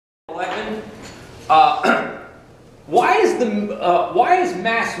11. Why is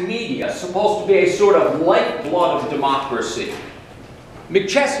mass media supposed to be a sort of lifeblood of democracy?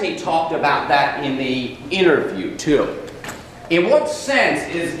 McChesney talked about that in the interview too. In what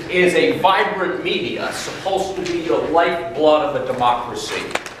sense is a vibrant media supposed to be the lifeblood of a democracy?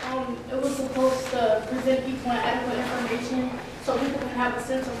 It was supposed to present people adequate information so people can have a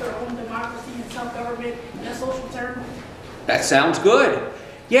sense of their own democracy and self-government in a social term. That sounds good.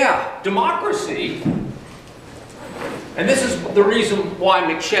 Yeah, democracy, and this is the reason why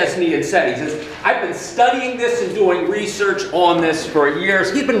McChesney had said, he says, I've been studying this and doing research on this for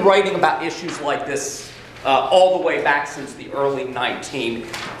years. He's been writing about issues like this all the way back since the early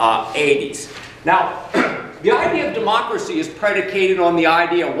 1980s. Now, the idea of democracy is predicated on the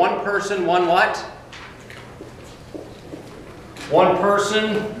idea of one person, one what? One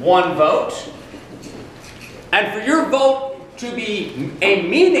person, one vote. And for your vote to be a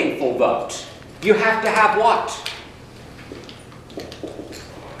meaningful vote, you have to have what?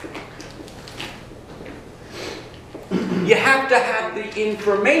 You have to have the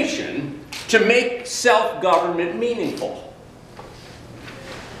information to make self-government meaningful.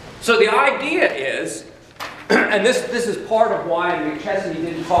 So the idea is, and this is part of why McChesney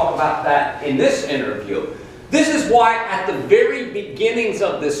didn't talk about that in this interview, this is why at the very beginnings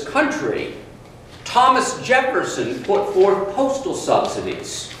of this country, Thomas Jefferson put forth postal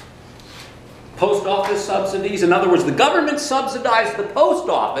subsidies. Post office subsidies. In other words, the government subsidized the post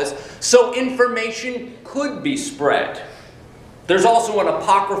office so information could be spread. There's also an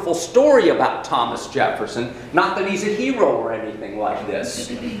apocryphal story about Thomas Jefferson. Not that he's a hero or anything like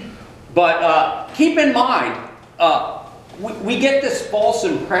this. But keep in mind, we get this false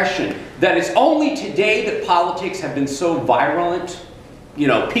impression that it's only today that politics have been so virulent. You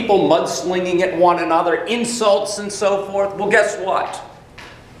know, people mudslinging at one another, insults and so forth. Well, guess what?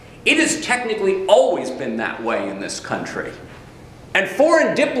 It has technically always been that way in this country. And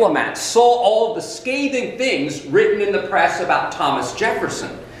foreign diplomats saw all of the scathing things written in the press about Thomas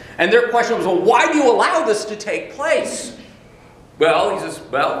Jefferson. And their question was, well, why do you allow this to take place? Well, he says,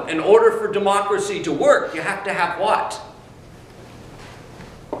 well, in order for democracy to work, you have to have what?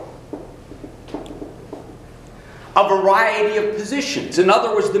 A variety of positions. In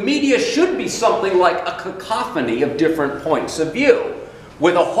other words, the media should be something like a cacophony of different points of view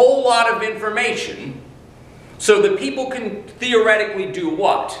with a whole lot of information so that people can theoretically do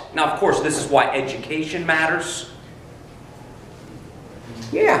what? Now, of course, this is why education matters.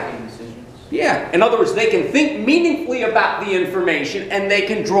 Yeah. Yeah. In other words, they can think meaningfully about the information and they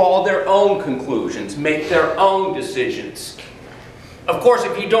can draw their own conclusions, make their own decisions. Of course,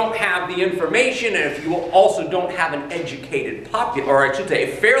 if you don't have the information and if you also don't have an educated populace, or I should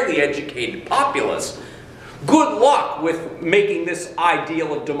say a fairly educated populace, good luck with making this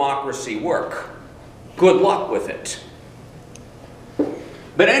ideal of democracy work. Good luck with it.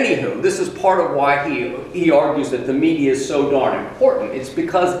 But anywho, this is part of why he argues that the media is so darn important. It's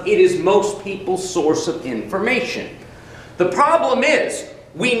because it is most people's source of information. The problem is,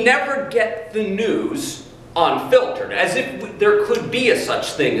 we never get the news unfiltered, as if there could be a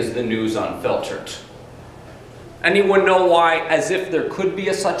such thing as the news unfiltered. Anyone know why, as if there could be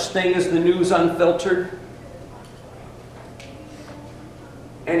a such thing as the news unfiltered?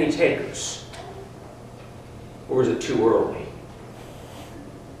 Any takers? Or is it too early?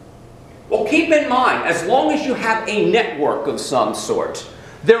 Well, keep in mind, as long as you have a network of some sort,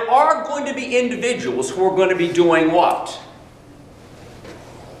 there are going to be individuals who are going to be doing what?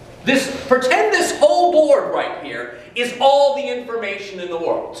 Pretend this whole board right here is all the information in the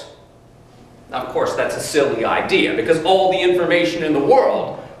world. Now, of course, that's a silly idea, because all the information in the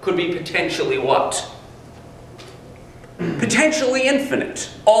world could be potentially what? Potentially infinite.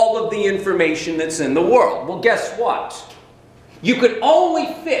 All of the information that's in the world. Well, guess what? You could only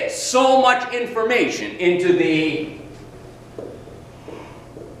fit so much information into the...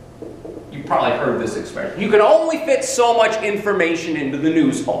 You've probably heard this expression. You can only fit so much information into the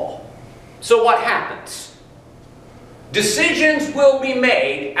news hall. So what happens? Decisions will be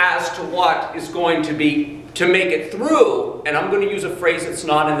made as to what is going to be, to make it through, and I'm going to use a phrase that's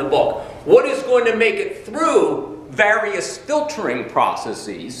not in the book, what is going to make it through various filtering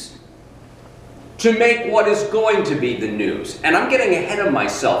processes to make what is going to be the news. And I'm getting ahead of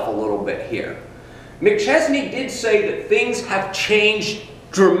myself a little bit here. McChesney did say that things have changed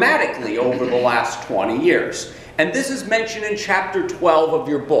dramatically over the last 20 years. And this is mentioned in chapter 12 of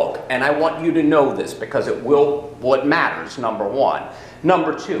your book. And I want you to know this because it matters, number one.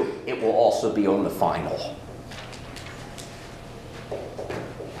 Number two, it will also be on the final.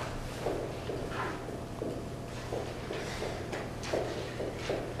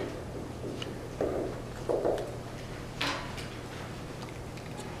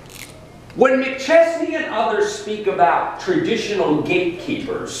 When McChesney and others speak about traditional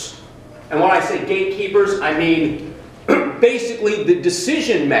gatekeepers, and when I say gatekeepers, I mean basically the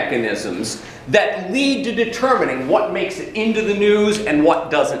decision mechanisms that lead to determining what makes it into the news and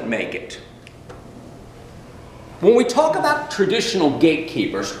what doesn't make it. When we talk about traditional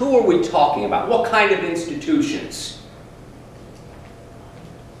gatekeepers, who are we talking about? What kind of institutions?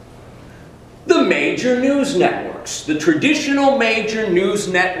 The major news networks, the traditional major news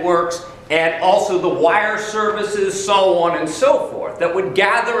networks, and also the wire services, so on and so forth, that would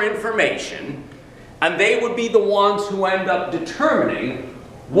gather information, and they would be the ones who end up determining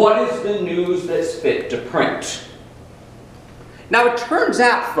what is the news that's fit to print. Now it turns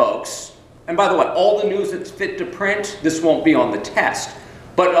out, folks, and by the way, all the news that's fit to print, this won't be on the test,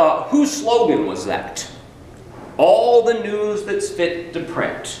 but whose slogan was that? All the news that's fit to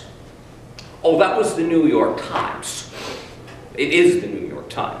print. Oh, that was the New York Times. It is the New York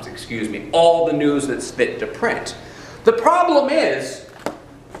Times, excuse me. All the news that's fit to print. The problem is,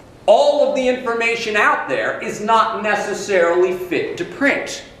 all of the information out there is not necessarily fit to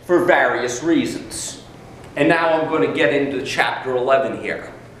print for various reasons. And now I'm going to get into chapter 11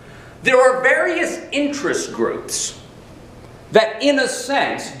 here. There are various interest groups that, in a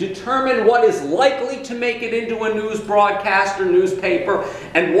sense, determine what is likely to make it into a news broadcast or newspaper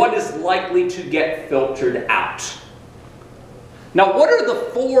and what is likely to get filtered out. Now, what are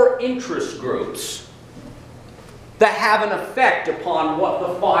the four interest groups that have an effect upon what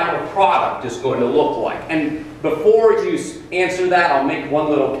the final product is going to look like? And before you answer that, I'll make one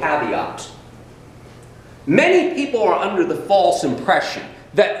little caveat. Many people are under the false impression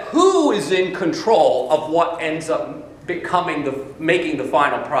that who is in control of what ends up making the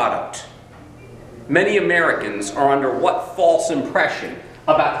final product. Many Americans are under what false impression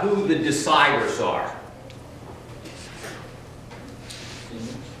about who the deciders are?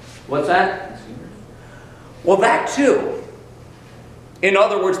 What's that? Well, that too. In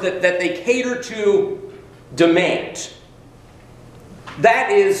other words, that they cater to demand. That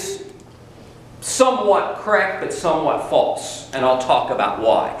is somewhat correct, but somewhat false, and I'll talk about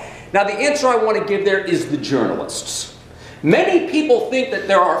why. Now, the answer I want to give there is the journalists. Many people think that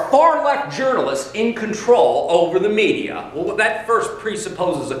there are far-left journalists in control over the media. Well, that first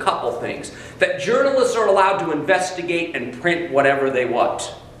presupposes a couple things. That journalists are allowed to investigate and print whatever they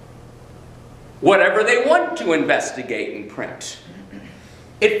want. Whatever they want to investigate and print.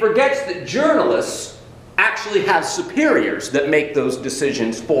 It forgets that journalists actually have superiors that make those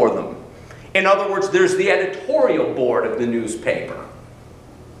decisions for them. In other words, there's the editorial board of the newspaper.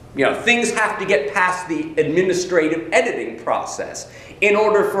 You know, things have to get past the administrative editing process in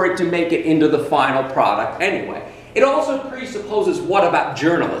order for it to make it into the final product anyway. It also presupposes what about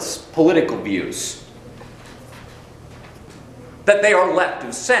journalists' political views? That they are left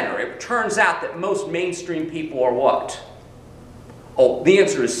of center. It turns out that most mainstream people are what? Oh, the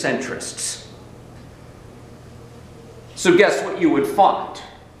answer is centrists. So guess what you would find?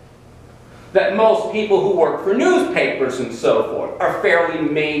 That most people who work for newspapers and so forth are fairly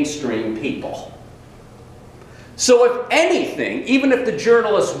mainstream people. So if anything, even if the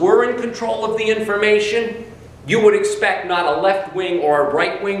journalists were in control of the information, you would expect not a left-wing or a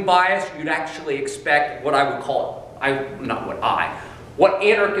right-wing bias. You'd actually expect what I would call, what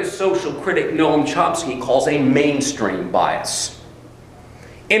anarchist social critic Noam Chomsky calls a mainstream bias.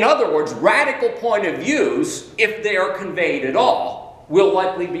 In other words, radical point of views, if they are conveyed at all, will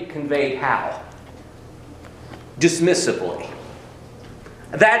likely be conveyed how? Dismissively.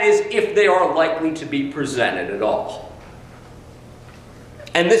 That is, if they are likely to be presented at all.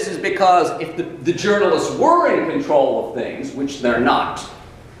 And this is because if the journalists were in control of things, which they're not,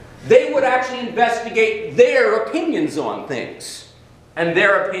 they would actually investigate their opinions on things. And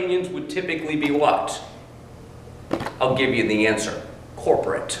their opinions would typically be what? I'll give you the answer.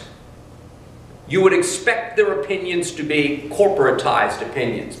 Corporate. You would expect their opinions to be corporatized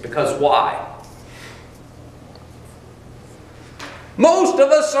opinions. Because why? Most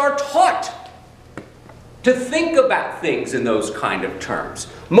of us are taught to think about things in those kind of terms.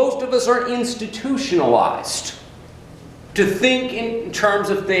 Most of us are institutionalized to think in terms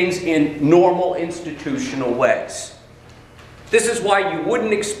of things in normal institutional ways. This is why you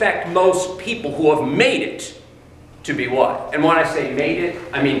wouldn't expect most people who have made it to be what? And when I say made it,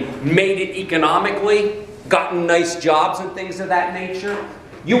 I mean made it economically, gotten nice jobs and things of that nature.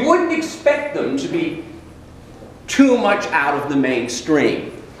 You wouldn't expect them to be too much out of the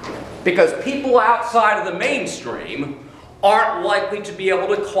mainstream. Because people outside of the mainstream aren't likely to be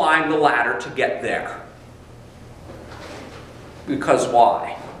able to climb the ladder to get there. Because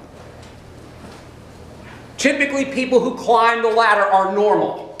why? Typically, people who climb the ladder are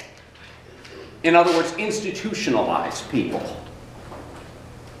normal. In other words, institutionalize people.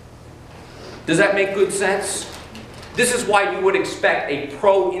 Does that make good sense? This is why you would expect a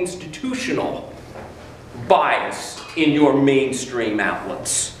pro-institutional bias in your mainstream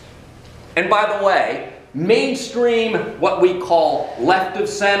outlets. And by the way, mainstream, what we call left of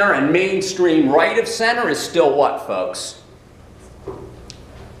center, and mainstream right of center is still what, folks?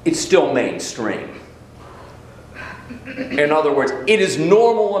 It's still mainstream. In other words, it is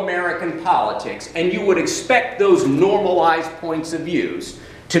normal American politics, and you would expect those normalized points of views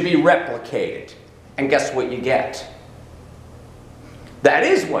to be replicated. And guess what you get? That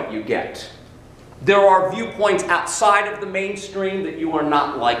is what you get. There are viewpoints outside of the mainstream that you are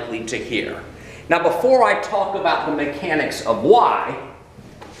not likely to hear. Now, before I talk about the mechanics of why,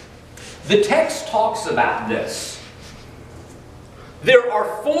 the text talks about this. There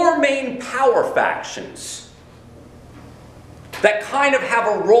are four main power factions that kind of have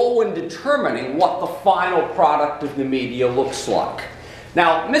a role in determining what the final product of the media looks like.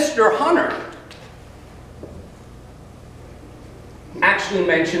 Now, Mr. Hunter actually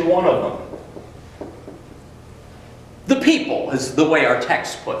mentioned one of them. The people is the way our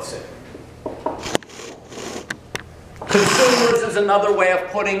text puts it. Consumers is another way of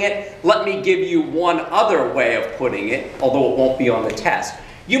putting it. Let me give you one other way of putting it, although it won't be on the test.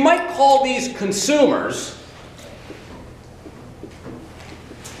 You might call these consumers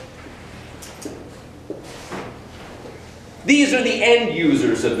these are the end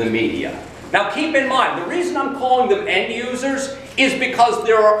users of the media. Now keep in mind, the reason I'm calling them end users is because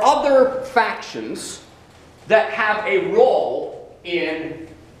there are other factions that have a role in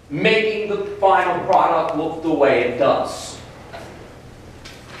making the final product look the way it does.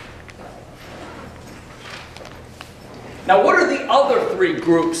 Now what are the other three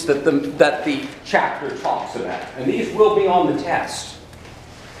groups that the chapter talks about? And these will be on the test.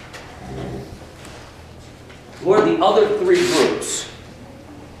 What are the other three groups?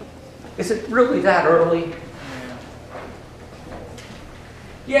 Is it really that early?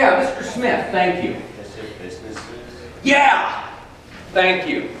 Yeah, Mr. Smith, thank you. Businesses? Yeah, thank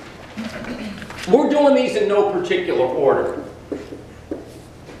you. We're doing these in no particular order.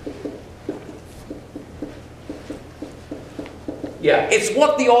 Yeah, it's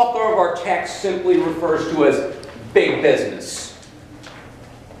what the author of our text simply refers to as big business.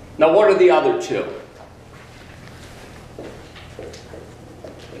 Now, what are the other two?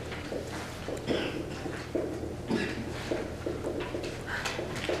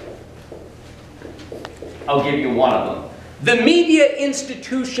 I'll give you one of them. The media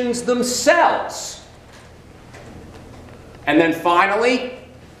institutions themselves. And then finally,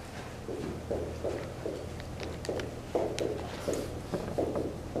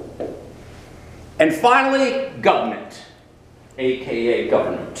 government, aka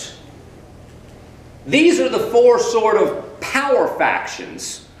government. These are the four sort of power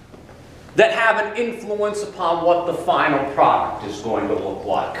factions that have an influence upon what the final product is going to look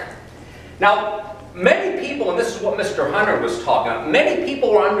like. Now, many people, and this is what Mr. Hunter was talking about, many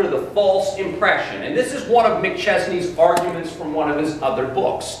people are under the false impression, and this is one of McChesney's arguments from one of his other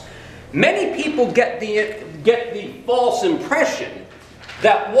books. Many people get the false impression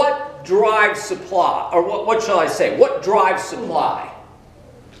that what drives supply, or what shall I say, what drives supply?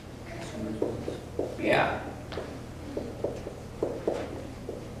 Yeah.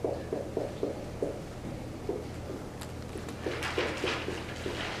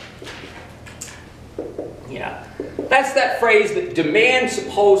 Yeah, that's that phrase that demand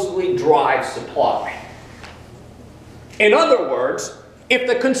supposedly drives supply. In other words, if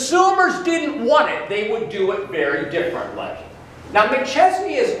the consumers didn't want it, they would do it very differently. Now,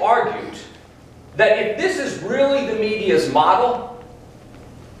 McChesney has argued that if this is really the media's model,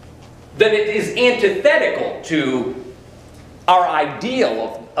 then it is antithetical to our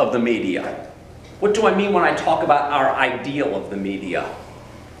ideal of the media. What do I mean when I talk about our ideal of the media?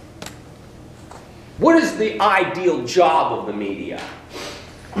 What is the ideal job of the media?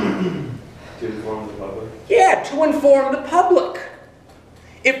 To inform the public? Yeah, to inform the public.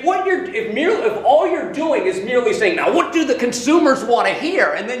 If all you're doing is merely saying, now what do the consumers want to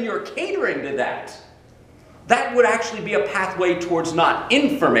hear, and then you're catering to that, that would actually be a pathway towards not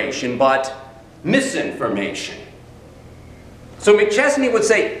information, but misinformation. So McChesney would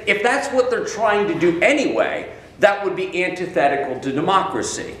say, if that's what they're trying to do anyway, that would be antithetical to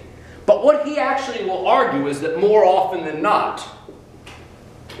democracy. But what he actually will argue is that more often than not,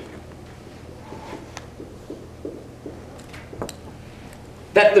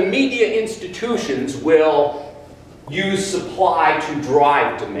 that the media institutions will use supply to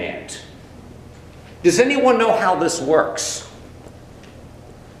drive demand. Does anyone know how this works?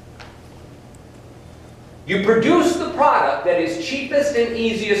 You produce the product that is cheapest and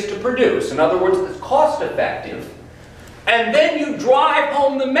easiest to produce, in other words, that's cost effective, and then you drive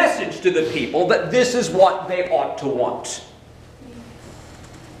home the message to the people that this is what they ought to want.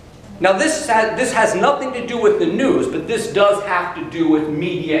 Now this has nothing to do with the news, but this does have to do with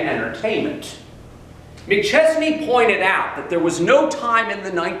media entertainment. McChesney pointed out that there was no time in the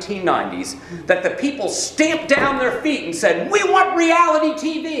 1990s that the people stamped down their feet and said, "We want reality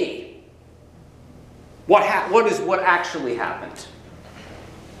TV." What actually happened?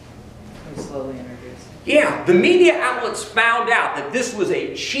 We slowly introduced. Yeah, the media outlets found out that this was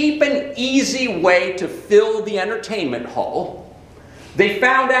a cheap and easy way to fill the entertainment hole. They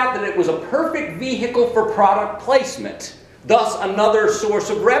found out that it was a perfect vehicle for product placement, thus another source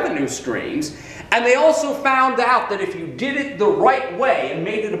of revenue streams. And they also found out that if you did it the right way and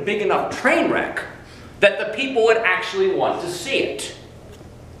made it a big enough train wreck, that the people would actually want to see it.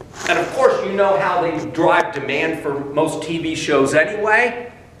 And of course, you know how they drive demand for most TV shows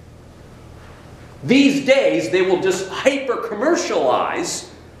anyway. These days, they will just hyper-commercialize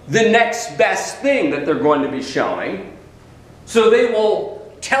the next best thing that they're going to be showing. So they will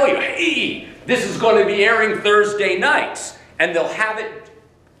tell you, hey, this is going to be airing Thursday nights. And they'll have it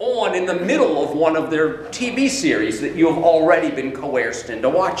on in the middle of one of their TV series that you have already been coerced into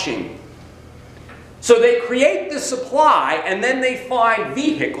watching. So they create the supply, and then they find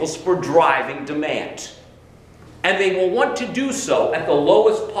vehicles for driving demand. And they will want to do so at the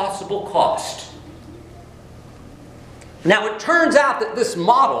lowest possible cost. Now it turns out that this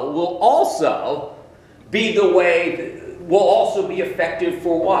model will also be effective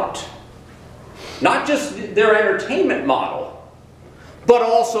for what? Not just their entertainment model, but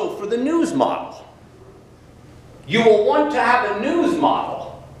also for the news model. You will want to have a news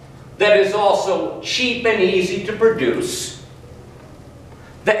model that is also cheap and easy to produce,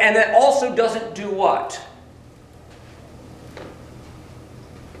 and that also doesn't do what?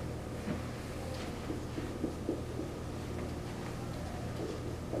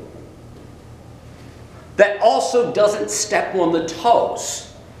 That also doesn't step on the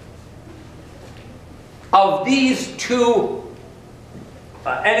toes of these two,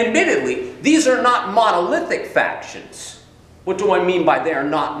 and admittedly, these are not monolithic factions. What do I mean by they are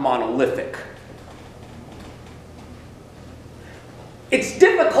not monolithic? It's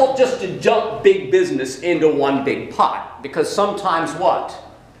difficult just to dump big business into one big pot, because sometimes what?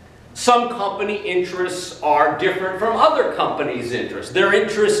 Some company interests are different from other companies' interests. Their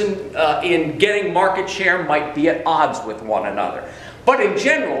interests in getting market share might be at odds with one another. But in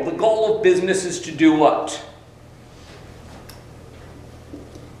general, the goal of business is to do what?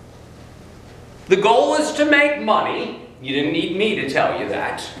 The goal is to make money. You didn't need me to tell you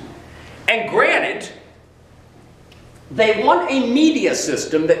that. And granted, they want a media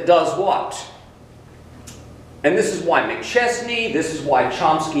system that does what? And this is why McChesney, this is why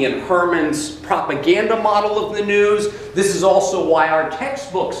Chomsky and Herman's propaganda model of the news, this is also why our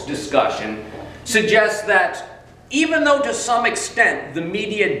textbooks discussion suggests that even though to some extent the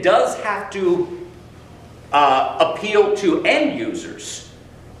media does have to appeal to end users,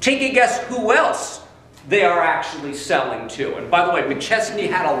 take a guess who else they are actually selling to. And by the way, McChesney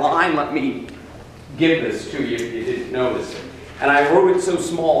had a line, let me give this to you if you didn't notice it. And I wrote it so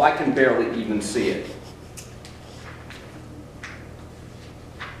small I can barely even see it.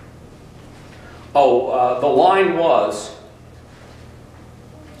 The line was,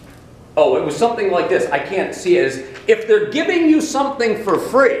 it was something like this. I can't see it. If they're giving you something for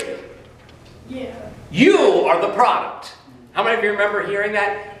free, you are the product. How many of you remember hearing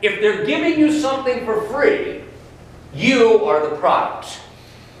that? If they're giving you something for free, you are the product.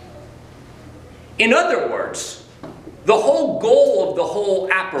 In other words, the whole goal of the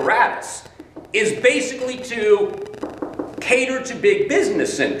whole apparatus is basically to cater to big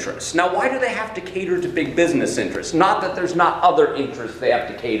business interests. Now, why do they have to cater to big business interests? Not that there's not other interests they have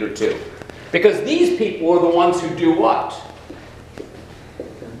to cater to. Because these people are the ones who do what?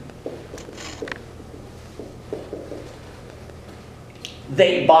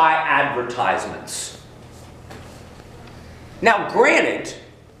 They buy advertisements. Now, granted,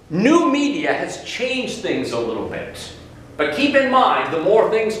 new media has changed things a little bit. But keep in mind, the more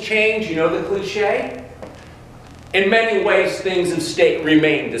things change, you know the cliche? In many ways, things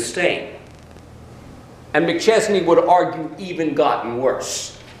remain the same. And McChesney would argue even gotten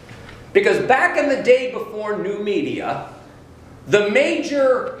worse. Because back in the day before new media, the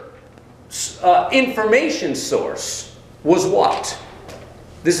major information source was what?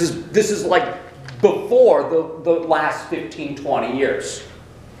 This is like before the last 15, 20 years.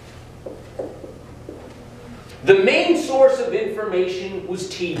 The main source of information was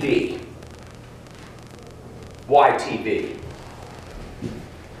TV. Why TV?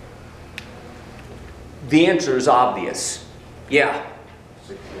 The answer is obvious. Yeah.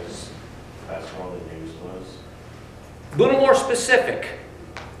 Because that's what the news was. A little more specific.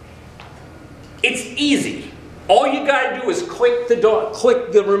 It's easy. All you got to do is click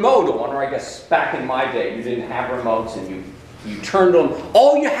the remote on, or I guess back in my day you didn't have remotes and you turned on.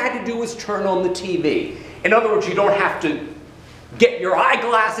 All you had to do was turn on the TV. In other words, you don't have to get your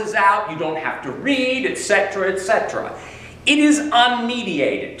eyeglasses out, you don't have to read, etc., etc. It is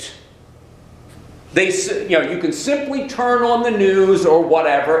unmediated. You can simply turn on the news or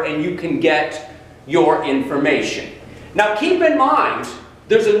whatever and you can get your information. Now keep in mind,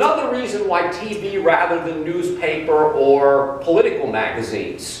 there's another reason why TV rather than newspaper or political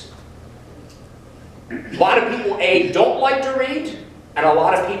magazines. A lot of people, A, don't like to read, and a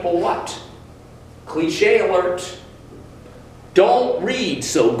lot of people what? Cliche alert. Don't read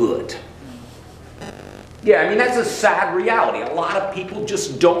so good. Yeah, I mean, that's a sad reality. A lot of people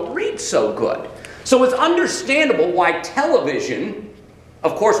just don't read so good. So it's understandable why television,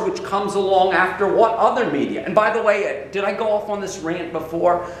 of course, which comes along after what other media. And by the way, did I go off on this rant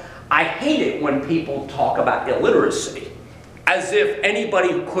before? I hate it when people talk about illiteracy, as if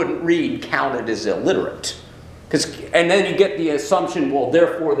anybody who couldn't read counted as illiterate. And then you get the assumption, well,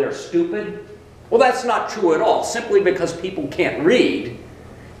 therefore they're stupid. Well, that's not true at all. Simply because people can't read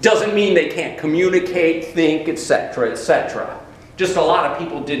doesn't mean they can't communicate, think, etc., etc. Just a lot of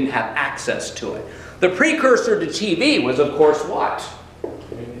people didn't have access to it. The precursor to TV was, of course, what?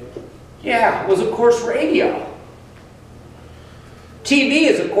 Yeah, was, of course, radio. TV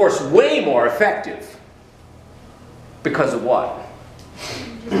is, of course, way more effective. Because of what?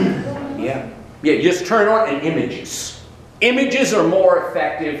 Yeah, just turn on and images. Images are more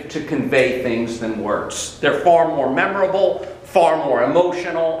effective to convey things than words. They're far more memorable, far more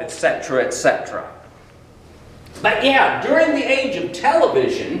emotional, etc., etc. But yeah, during the age of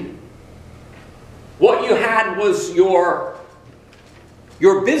television, what you had was your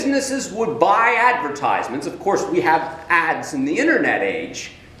businesses would buy advertisements. Of course, we have ads in the internet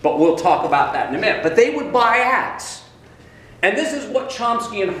age, but we'll talk about that in a minute. But they would buy ads. And this is what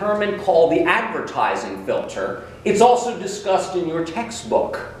Chomsky and Herman call the advertising filter. It's also discussed in your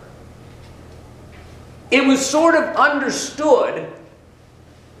textbook. It was sort of understood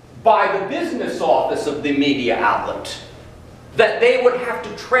by the business office of the media outlet that they would have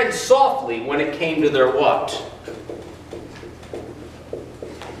to tread softly when it came to their what?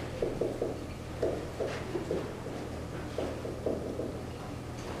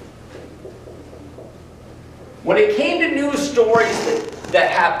 When it came to news stories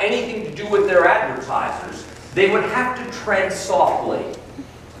that have anything to do with their advertisers, they would have to tread softly.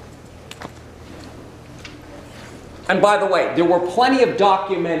 And by the way, there were plenty of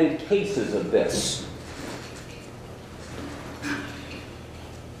documented cases of this.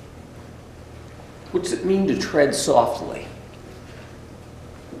 What's it mean to tread softly?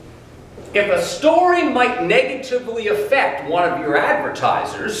 If a story might negatively affect one of your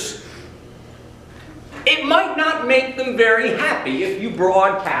advertisers, it might not make them very happy if you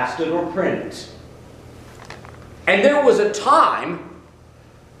broadcast it or print it. And there was a time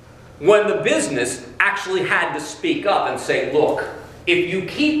when the business actually had to speak up and say, look, if you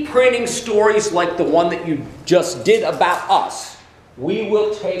keep printing stories like the one that you just did about us, we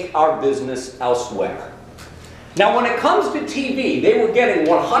will take our business elsewhere. Now, when it comes to TV, they were getting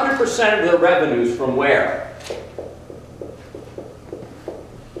 100% of their revenues from where?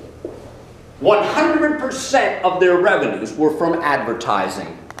 100% of their revenues were from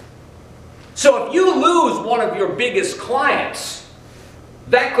advertising. So if you lose one of your biggest clients,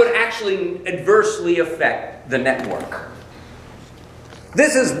 that could actually adversely affect the network.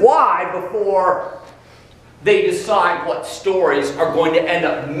 This is why before they decide what stories are going to end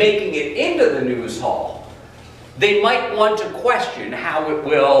up making it into the news hall, they might want to question how it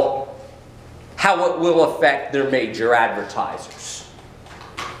will affect their major advertisers.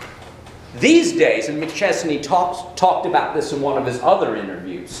 These days, and McChesney talked about this in one of his other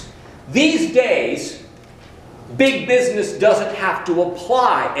interviews, these days, big business doesn't have to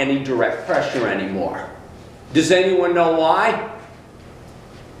apply any direct pressure anymore. Does anyone know why?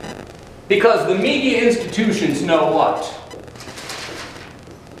 Because the media institutions know what?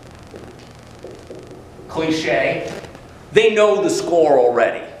 Cliche. They know the score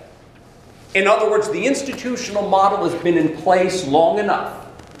already. In other words, the institutional model has been in place long enough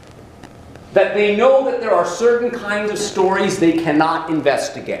that they know that there are certain kinds of stories they cannot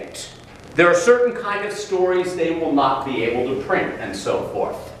investigate. There are certain kinds of stories they will not be able to print, and so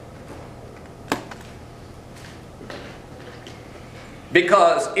forth.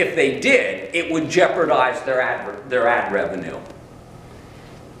 Because if they did, it would jeopardize their ad revenue.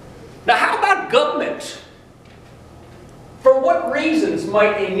 Now, how about government? For what reasons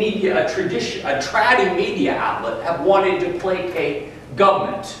might a trading media outlet have wanted to placate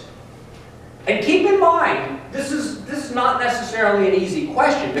government? And keep in mind, this is not necessarily an easy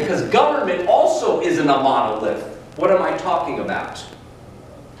question, because government also isn't a monolith. What am I talking about?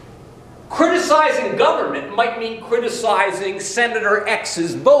 Criticizing government might mean criticizing Senator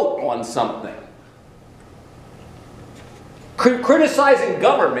X's vote on something. Criticizing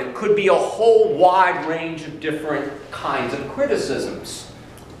government could be a whole wide range of different kinds of criticisms.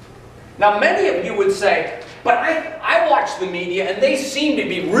 Now, many of you would say, but I watch the media and they seem to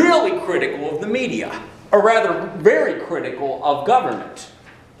be really critical of the media, or rather, very critical of government.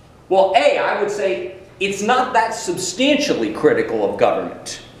 Well, I would say it's not that substantially critical of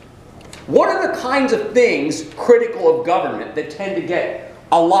government. What are the kinds of things critical of government that tend to get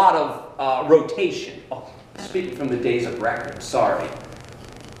a lot of rotation? Oh, speaking from the days of record, sorry.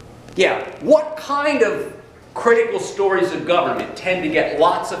 Yeah, what kind of critical stories of government tend to get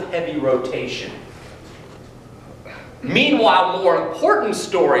lots of heavy rotation? Meanwhile, more important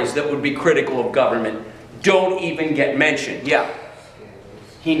stories that would be critical of government don't even get mentioned. Yeah,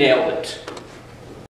 he nailed it.